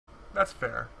That's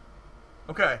fair.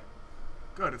 Okay.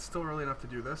 Good. It's still early enough to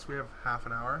do this. We have half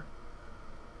an hour.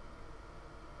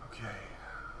 Okay.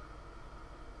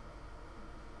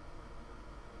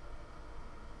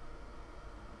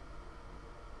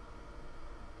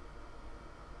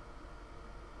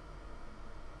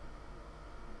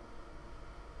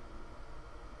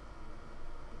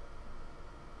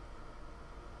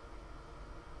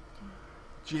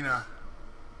 Gina,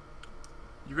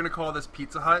 you're gonna call this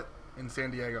Pizza Hut in San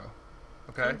Diego,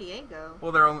 okay? San Diego?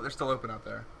 Well, they're still open out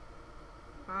there.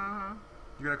 Uh-huh.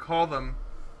 You're gonna call them,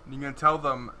 and you're gonna tell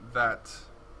them that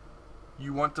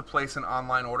you want to place an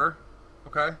online order,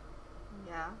 okay?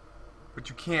 Yeah. But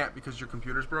you can't because your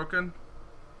computer's broken,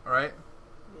 all right?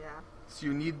 Yeah. So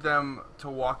you need them to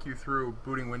walk you through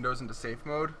booting Windows into safe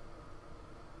mode,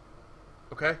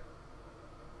 okay?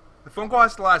 The phone call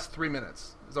has to last 3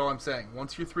 minutes, is all I'm saying.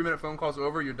 Once your 3-minute phone call's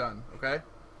over, you're done, okay?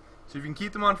 So if you can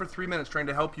keep them on for 3 minutes trying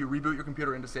to help you reboot your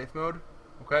computer into safe mode,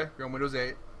 okay? You're on Windows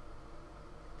 8,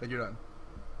 then you're done,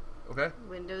 okay?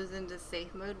 Windows into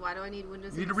safe mode? Why do I need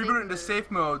Windows You need into to safe reboot it mode? into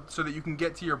safe mode so that you can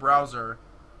get to your browser,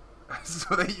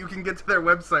 so that you can get to their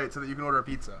website so that you can order a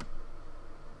pizza.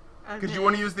 Because Okay. you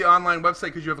want to use the online website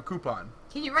because you have a coupon.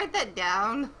 Can you write that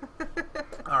down?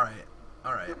 Alright,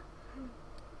 alright.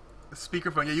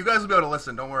 Speakerphone. Yeah, you guys will be able to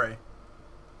listen. Don't worry.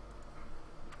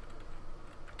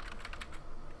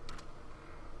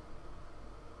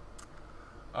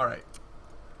 Alright.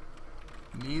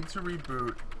 Need to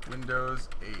reboot Windows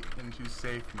 8 into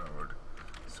safe mode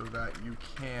so that you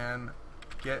can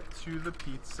get to the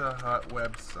Pizza Hut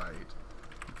website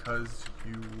because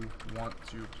you want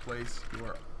to place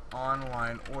your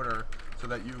online order so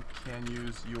that you can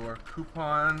use your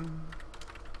coupon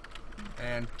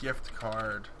and gift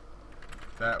card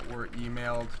that were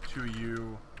emailed to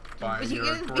you by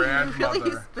your grandmother.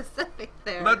 Really specific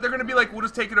there. They're going to be like, we'll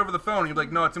just take it over the phone. You're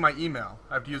like, no, it's in my email.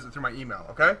 I have to use it through my email,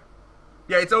 okay?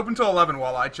 Yeah, it's open till 11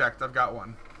 while I checked. I've got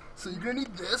one. So you're going to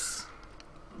need this.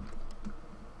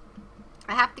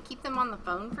 I have to keep them on the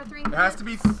phone for 3 minutes? It has to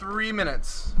be 3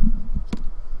 minutes.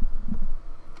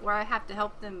 Or I have to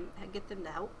help them, get them to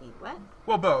help me. What?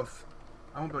 Well, both.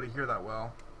 I won't be able to hear that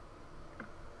well.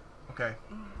 Okay.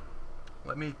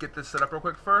 Let me get this set up real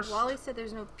quick first. Wally said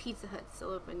there's no Pizza Hut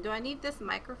still open. Do I need this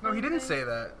microphone? No, he didn't thing? say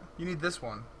that. You need this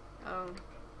one. Oh.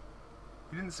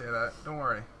 He didn't say that. Don't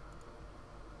worry.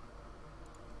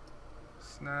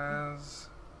 Snaz.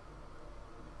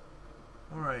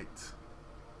 Alright.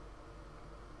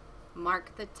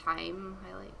 Mark the time.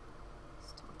 I like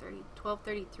it's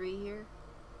 12:33 here.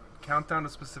 Countdown to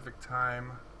specific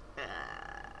time.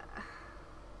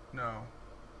 No.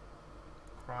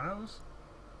 Chronos?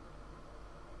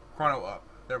 Chrono up.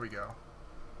 There we go.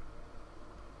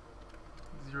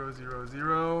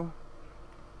 000.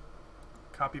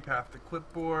 Copy path to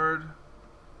clipboard.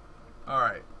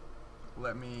 Alright.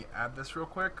 Let me add this real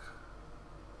quick.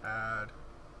 Add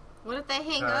What if they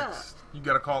hang text. up? You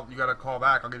gotta call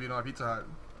back. I'll give you another Pizza Hut.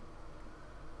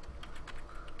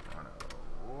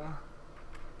 Chrono.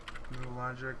 New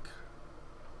logic.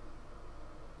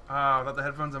 Without the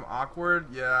headphones I'm awkward.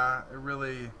 Yeah, it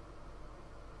really.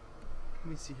 Let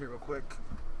me see here real quick.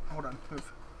 Hold on.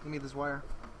 Move. Give me this wire.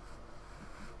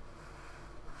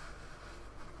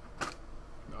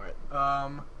 Alright.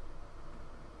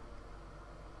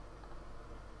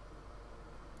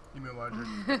 Email logic.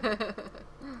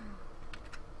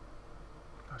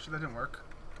 Oh shit, that didn't work.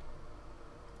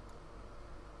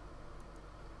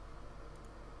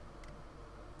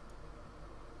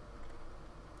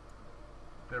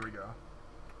 There we go.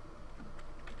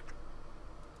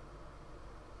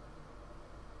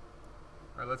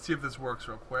 Alright, let's see if this works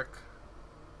real quick.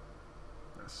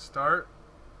 I'm gonna start.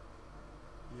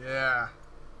 Yeah.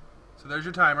 So there's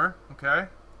your timer, okay?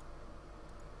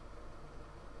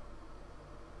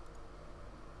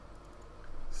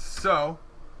 So,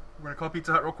 we're gonna call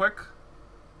Pizza Hut real quick.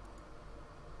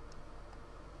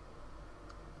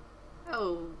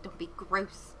 Oh, don't be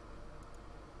gross.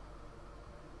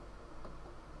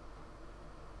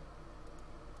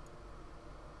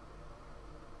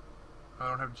 I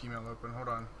don't have Gmail open. Hold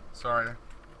on. Sorry.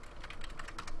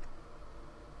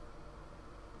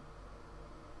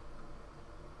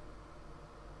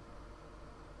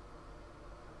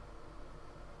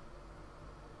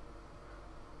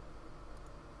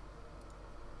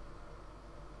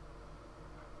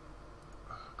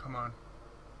 Come on.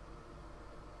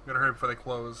 Gotta hurry before they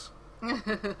close. Yeah,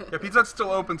 Pizza Hut's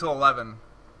still open till 11.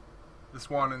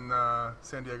 This one in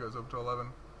San Diego is open till 11.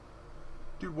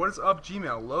 Dude, what is up,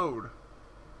 Gmail? Load.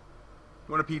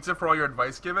 You want a pizza for all your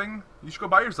advice giving? You should go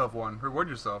buy yourself one. Reward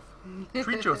yourself.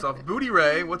 Treat yourself. Booty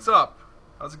Ray, what's up?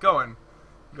 How's it going?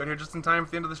 You got here just in time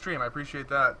for the end of the stream. I appreciate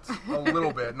that a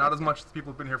little bit. Not as much as the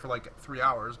people who've been here for like 3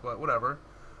 hours, but whatever.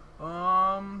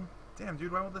 Damn,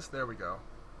 dude, why will this? There we go.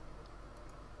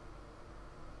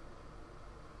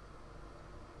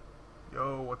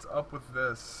 Yo, what's up with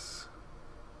this?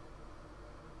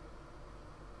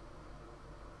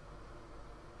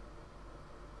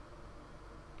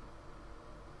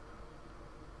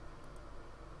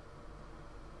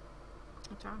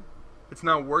 What's wrong? It's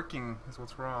not working, is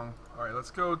what's wrong. Alright,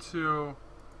 let's go to...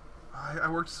 I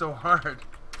worked so hard.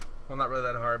 Well, not really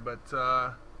that hard, but,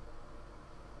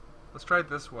 let's try it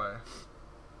this way.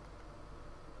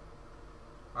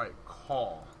 Alright,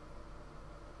 call.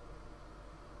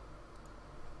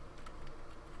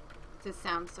 Is this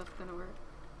sound stuff gonna work?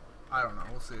 I don't know,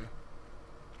 we'll see.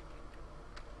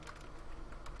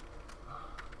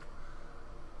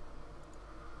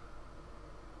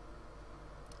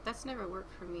 That's never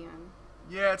worked for me on...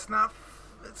 Yeah, it's not...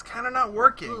 It's kind of not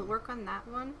working. Will it work on that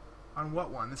one? On what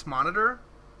one? This monitor?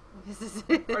 This is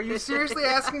Are you seriously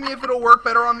asking me if it'll work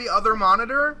better on the other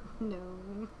monitor?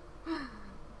 No.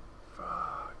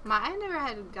 Fuck. I never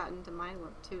had gotten to mine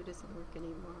work too. It doesn't work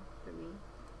anymore for me.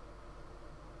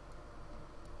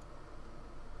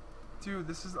 Dude,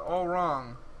 this is all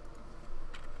wrong.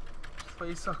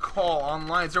 Place a call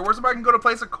online. Is there worse if I can go to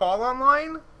place a call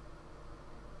online?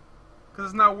 Because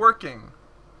it's not working.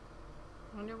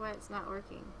 I wonder why it's not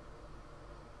working.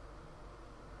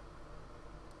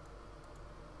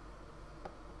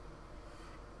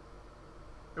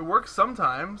 It works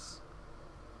sometimes.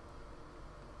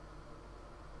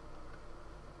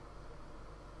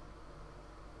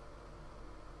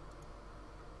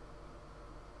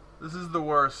 This is the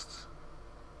worst.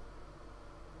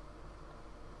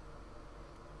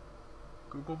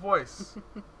 Google Voice.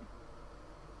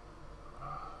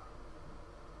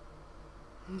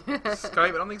 Skype,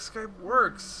 I don't think Skype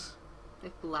works.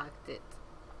 I blocked it.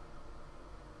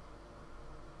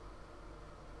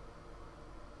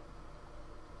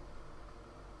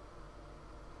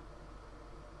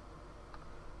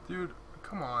 Dude,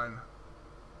 come on.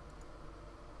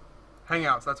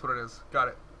 Hangouts, that's what it is. Got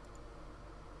it.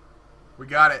 We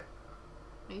got it.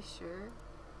 Are you sure?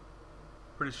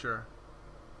 Pretty sure.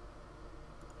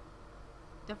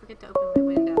 Don't forget to open my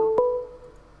window.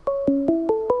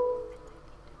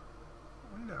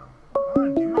 Window. Come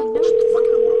on, dude. I know. Just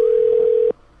fucking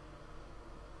line.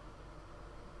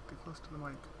 Get close to the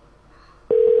mic.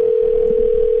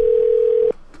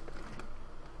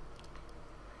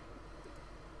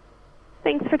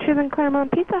 Thanks for choosing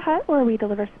Claremont Pizza Hut, where we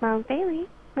deliver smiles daily.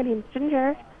 My name's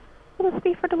Ginger. Will this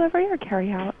be for delivery or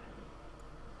carry out?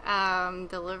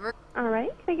 Deliver. All right.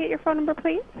 Can I get your phone number,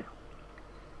 please?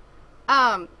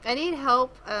 I need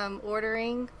help,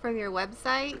 ordering from your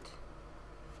website.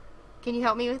 Can you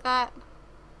help me with that?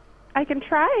 I can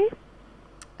try.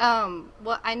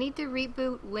 Well, I need to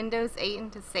reboot Windows 8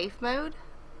 into safe mode.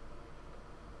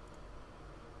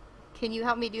 Can you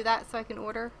help me do that so I can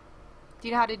order? Do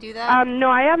you know how to do that? No,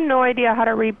 I have no idea how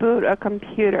to reboot a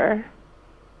computer.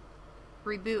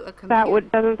 Reboot a computer?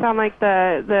 That doesn't sound like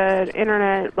the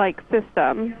internet, like,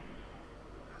 system.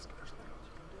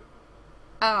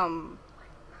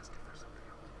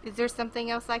 Is there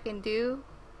something else I can do?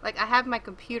 Like, I have my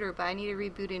computer, but I need to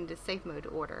reboot into safe mode to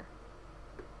order.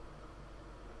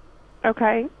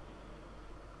 Okay.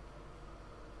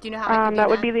 Do you know how I can do that? That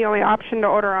would be the only option to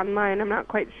order online. I'm not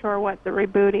quite sure what the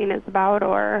rebooting is about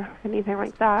or anything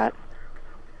like that.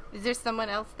 Is there someone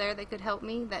else there that could help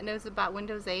me that knows about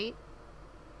Windows 8?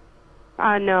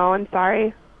 No, I'm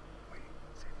sorry.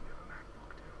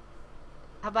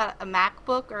 How about a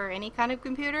MacBook or any kind of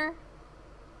computer?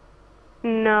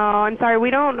 No, I'm sorry.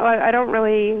 I don't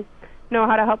really know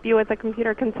how to help you with a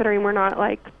computer considering we're not,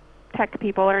 like, tech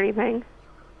people or anything.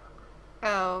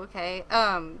 Oh, okay.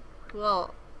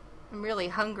 Well, I'm really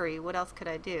hungry. What else could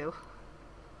I do?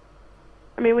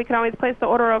 I mean, we can always place the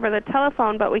order over the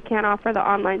telephone, but we can't offer the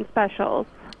online specials.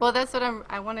 Well, that's what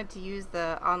I wanted to use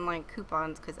the online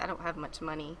coupons because I don't have much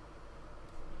money.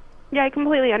 Yeah, I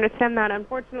completely understand that.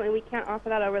 Unfortunately, we can't offer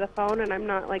that over the phone, and I'm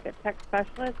not like a tech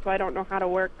specialist, so I don't know how to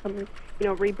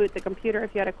reboot the computer.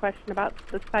 If you had a question about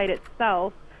the site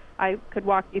itself, I could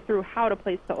walk you through how to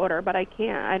place the order, but I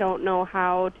can't. I don't know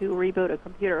how to reboot a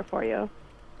computer for you.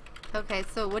 Okay,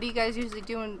 so what do you guys usually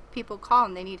do when people call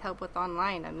and they need help with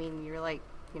online? I mean, you're like,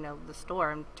 the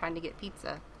store. I'm trying to get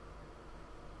pizza.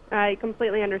 I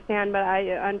completely understand, but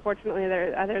unfortunately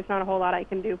there's not a whole lot I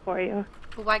can do for you.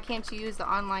 But why can't you use the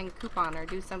online coupon or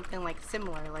do something like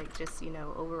similar, like just,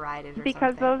 override it or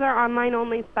Because something? those are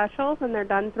online-only specials, and they're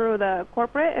done through the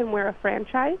corporate, and we're a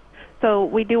franchise. So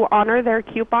we do honor their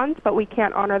coupons, but we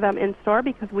can't honor them in store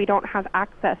because we don't have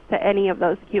access to any of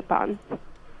those coupons.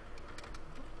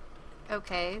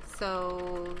 Okay,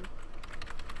 so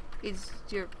is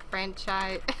your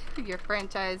franchise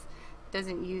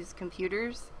doesn't use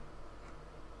computers?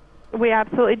 We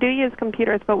absolutely do use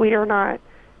computers, but we are not.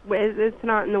 It's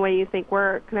not in the way you think.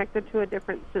 We're connected to a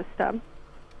different system.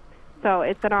 So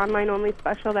it's an online-only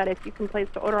special that if you can place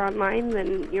the order online,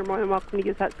 then you're more than welcome to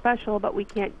use that special, but we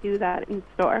can't do that in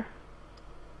store.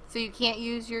 So you can't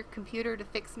use your computer to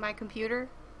fix my computer?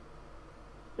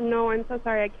 No, I'm so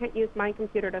sorry. I can't use my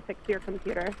computer to fix your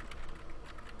computer.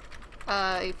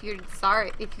 If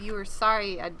you were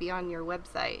sorry, I'd be on your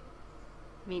website.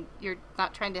 I mean, you're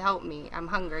not trying to help me. I'm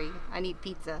hungry. I need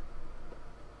pizza.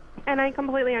 And I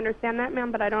completely understand that,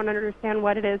 ma'am, but I don't understand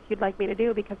what it is you'd like me to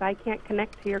do because I can't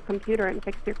connect to your computer and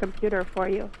fix your computer for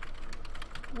you.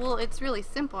 Well, it's really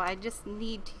simple. I just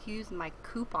need to use my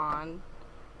coupon,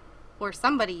 or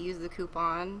somebody use the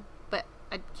coupon, but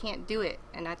I can't do it,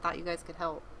 and I thought you guys could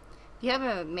help. Do you have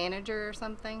a manager or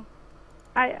something?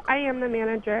 I am the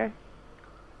manager,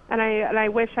 and I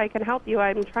wish I could help you.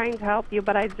 I'm trying to help you,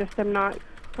 but I just am not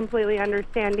completely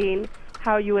understanding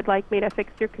how you would like me to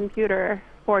fix your computer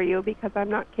for you because I'm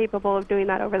not capable of doing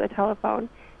that over the telephone.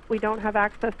 We don't have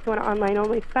access to an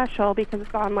online-only special because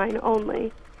it's online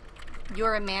only.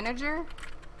 You're a manager?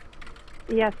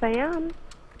 Yes, I am.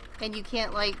 And you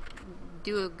can't,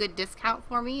 do a good discount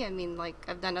for me? I mean,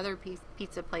 I've done other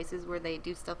pizza places where they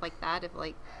do stuff like that if,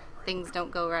 things don't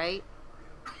go right.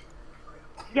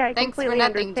 Yeah, I Thanks for completely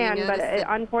nothing, understand, Gina. but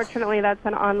unfortunately that's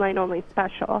an online-only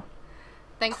special.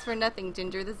 Thanks for nothing,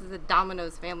 Ginger. This is a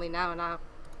Domino's family now, and I...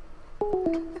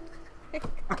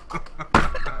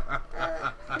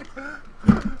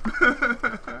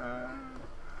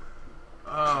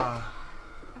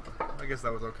 I guess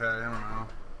that was okay. I don't know.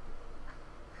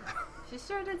 She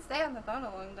sure did stay on the phone a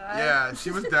long time. Yeah,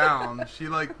 she was down. She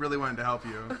really wanted to help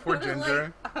you. Poor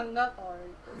Ginger. Hung up on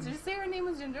her. Did you say her name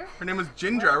was Ginger? Her name was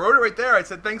Ginger. I wrote it right there. I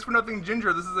said, "Thanks for nothing,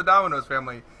 Ginger. This is the Domino's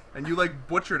family," and you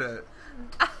butchered it.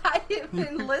 I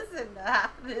didn't listen to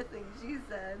half the things she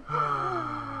said.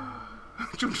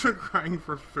 Ginger crying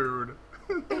for food.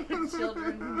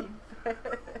 Children need food.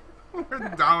 We're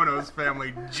the Domino's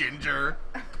family, Ginger.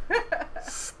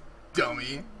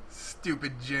 Dummy.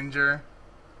 Stupid Ginger.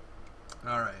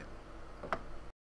 Alright.